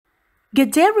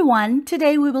Good day, everyone.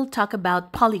 Today we will talk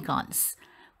about polygons.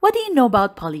 What do you know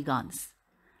about polygons?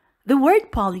 The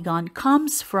word polygon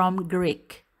comes from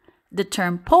Greek. The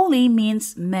term poly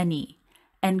means many,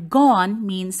 and gon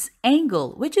means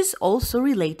angle, which is also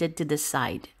related to the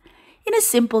side. In a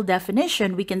simple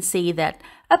definition, we can say that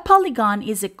a polygon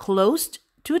is a closed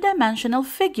two-dimensional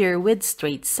figure with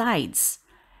straight sides.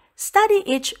 Study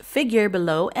each figure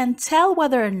below and tell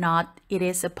whether or not it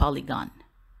is a polygon.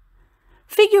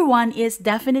 Figure 1 is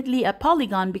definitely a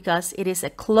polygon because it is a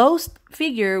closed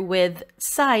figure with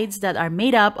sides that are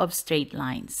made up of straight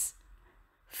lines.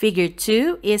 Figure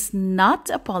 2 is not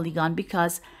a polygon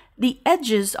because the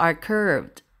edges are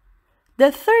curved.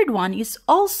 The third one is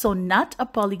also not a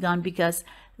polygon because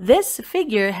this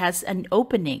figure has an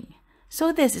opening,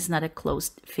 so this is not a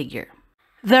closed figure.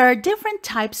 There are different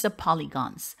types of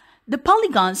polygons. The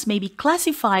polygons may be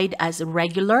classified as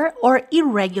regular or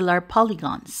irregular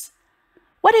polygons.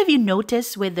 What have you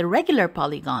noticed with the regular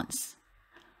polygons?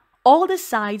 All the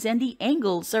sides and the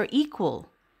angles are equal.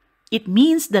 It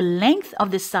means the length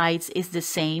of the sides is the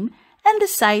same and the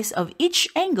size of each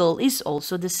angle is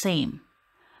also the same.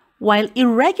 While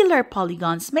irregular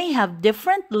polygons may have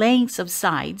different lengths of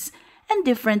sides and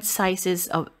different sizes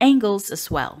of angles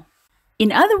as well.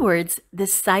 In other words, the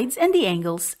sides and the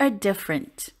angles are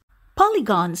different.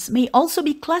 Polygons may also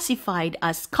be classified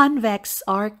as convex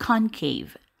or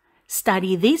concave.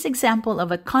 Study this example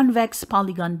of a convex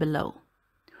polygon below.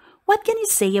 What can you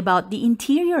say about the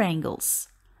interior angles?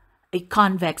 A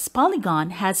convex polygon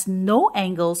has no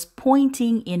angles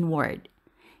pointing inward.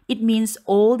 It means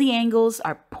all the angles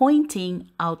are pointing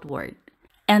outward.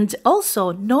 And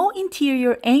also, no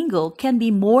interior angle can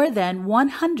be more than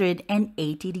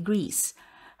 180 degrees.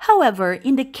 However,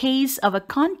 in the case of a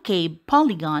concave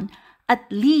polygon, at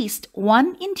least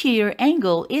one interior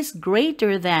angle is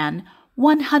greater than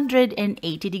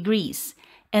 180 degrees,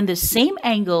 and the same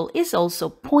angle is also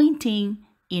pointing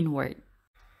inward.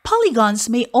 Polygons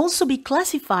may also be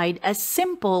classified as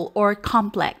simple or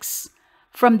complex.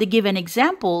 From the given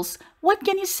examples, what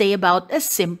can you say about a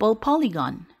simple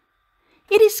polygon?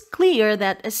 It is clear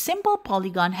that a simple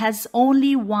polygon has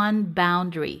only one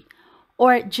boundary,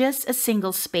 or just a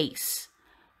single space.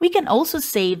 We can also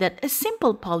say that a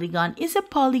simple polygon is a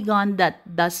polygon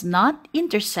that does not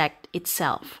intersect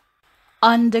itself.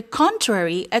 On the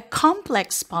contrary, a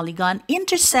complex polygon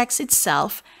intersects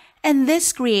itself, and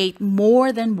this creates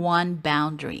more than one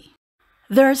boundary.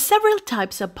 There are several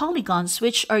types of polygons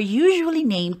which are usually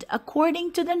named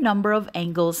according to the number of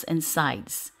angles and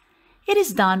sides. It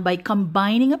is done by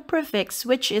combining a prefix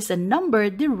which is a number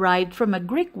derived from a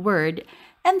Greek word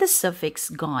and the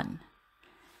suffix gon.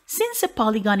 Since a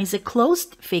polygon is a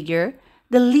closed figure,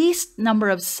 the least number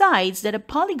of sides that a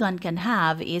polygon can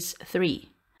have is 3.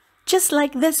 Just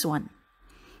like this one.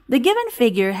 The given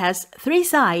figure has 3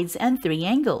 sides and 3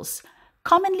 angles,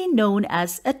 commonly known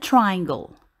as a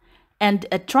triangle. And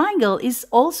a triangle is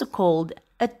also called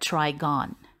a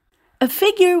trigon. A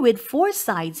figure with 4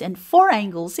 sides and 4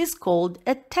 angles is called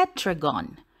a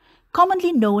tetragon,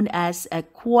 commonly known as a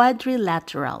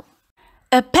quadrilateral.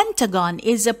 A pentagon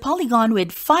is a polygon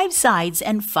with 5 sides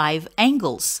and 5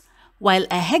 angles, while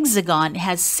a hexagon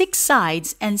has 6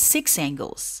 sides and 6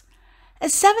 angles. A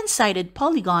 7-sided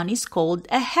polygon is called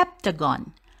a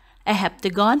heptagon. A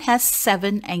heptagon has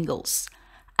 7 angles.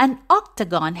 An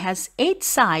octagon has 8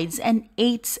 sides and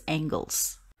 8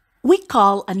 angles. We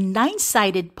call a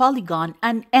 9-sided polygon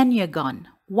an enneagon,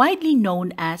 widely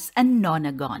known as a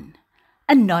nonagon.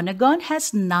 A nonagon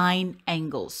has 9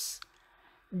 angles.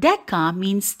 Deca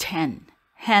means 10.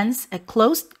 Hence, a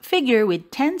closed figure with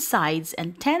 10 sides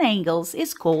and 10 angles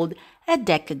is called a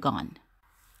decagon.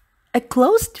 A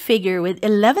closed figure with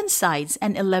 11 sides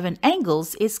and 11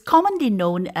 angles is commonly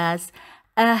known as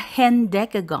a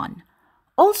hendecagon,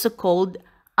 also called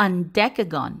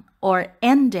undecagon or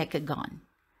endecagon.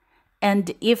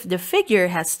 And if the figure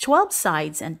has 12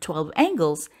 sides and 12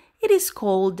 angles, it is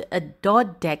called a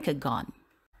dodecagon.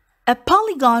 A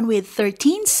polygon with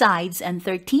 13 sides and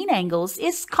 13 angles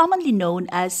is commonly known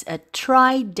as a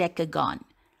tridecagon,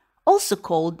 also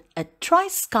called a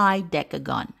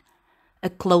triskydecagon. A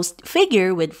closed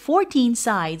figure with 14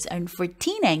 sides and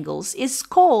 14 angles is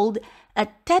called a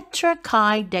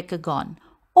tetrakydecagon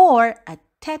or a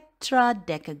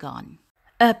tetradecagon.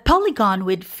 A polygon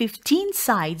with 15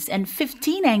 sides and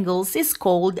 15 angles is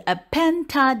called a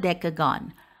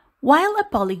pentadecagon, while a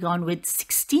polygon with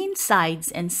 16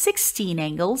 sides and 16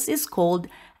 angles is called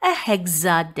a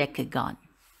hexadecagon.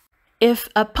 If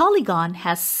a polygon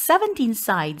has 17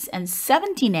 sides and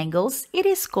 17 angles, it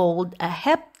is called a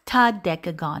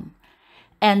heptadecagon.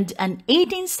 And an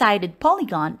 18-sided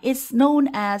polygon is known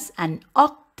as an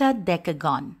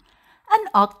octadecagon. An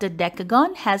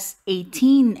octadecagon has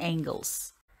 18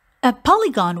 angles. A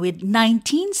polygon with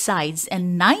 19 sides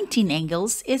and 19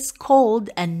 angles is called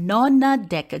a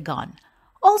nonadecagon,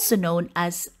 also known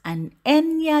as an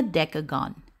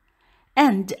enneadecagon.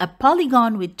 And a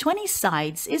polygon with 20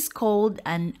 sides is called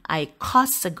an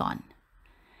icosagon.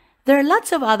 There are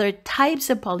lots of other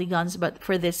types of polygons, but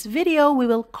for this video, we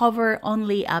will cover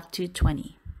only up to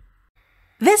 20.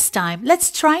 This time,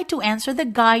 let's try to answer the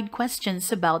guide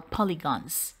questions about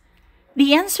polygons.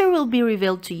 The answer will be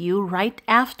revealed to you right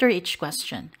after each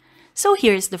question. So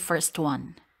here's the first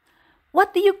one.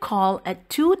 What do you call a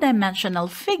two-dimensional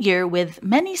figure with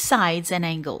many sides and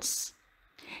angles?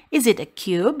 Is it a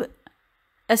cube,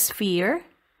 a sphere,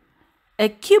 a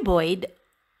cuboid,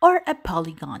 or a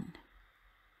polygon?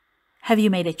 Have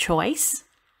you made a choice?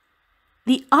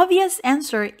 The obvious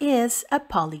answer is a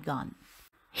polygon.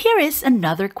 Here is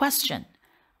another question.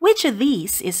 Which of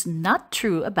these is not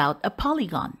true about a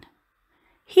polygon?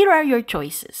 Here are your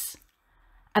choices.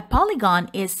 A polygon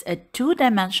is a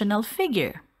two-dimensional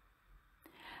figure.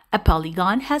 A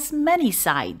polygon has many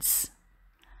sides.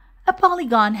 A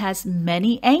polygon has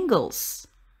many angles.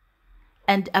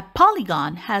 And a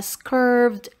polygon has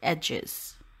curved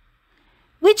edges.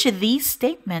 Which of these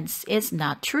statements is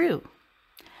not true?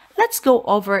 Let's go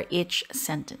over each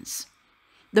sentence.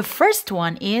 The first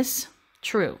one is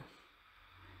true.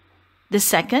 The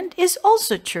second is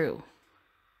also true.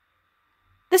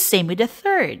 The same with the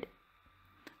third.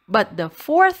 But the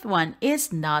fourth one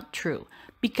is not true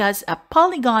because a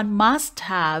polygon must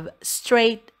have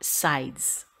straight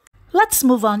sides. Let's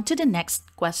move on to the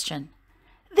next question.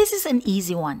 This is an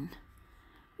easy one.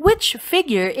 Which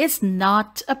figure is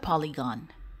not a polygon?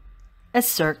 A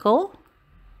circle,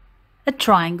 a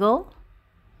triangle,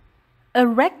 a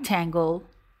rectangle,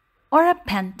 or a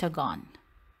pentagon?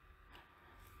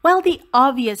 Well, the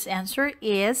obvious answer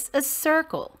is a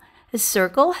circle. A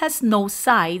circle has no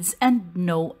sides and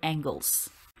no angles.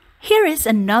 Here is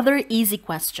another easy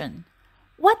question.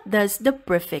 What does the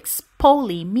prefix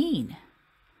poly mean?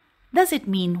 Does it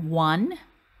mean one,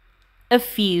 a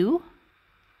few,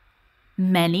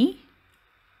 many,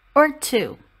 or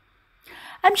two?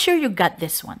 I'm sure you got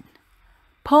this one.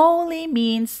 Poly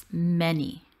means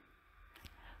many.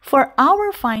 For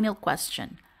our final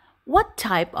question, what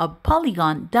type of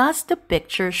polygon does the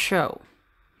picture show?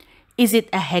 Is it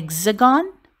a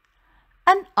hexagon,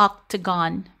 an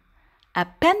octagon, a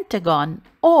pentagon,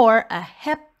 or a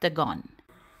heptagon?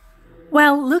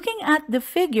 Well, looking at the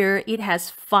figure, it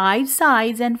has 5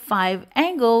 sides and 5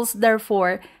 angles,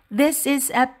 therefore, this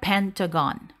is a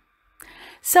pentagon.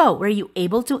 So, were you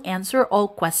able to answer all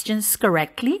questions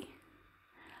correctly?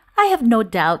 I have no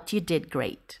doubt you did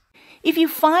great. If you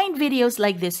find videos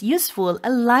like this useful, a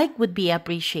like would be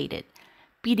appreciated.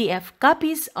 PDF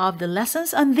copies of the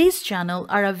lessons on this channel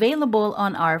are available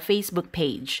on our Facebook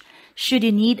page. Should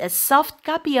you need a soft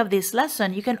copy of this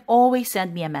lesson, you can always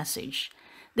send me a message.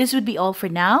 This would be all for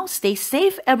now. Stay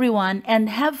safe, everyone, and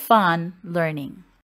have fun learning.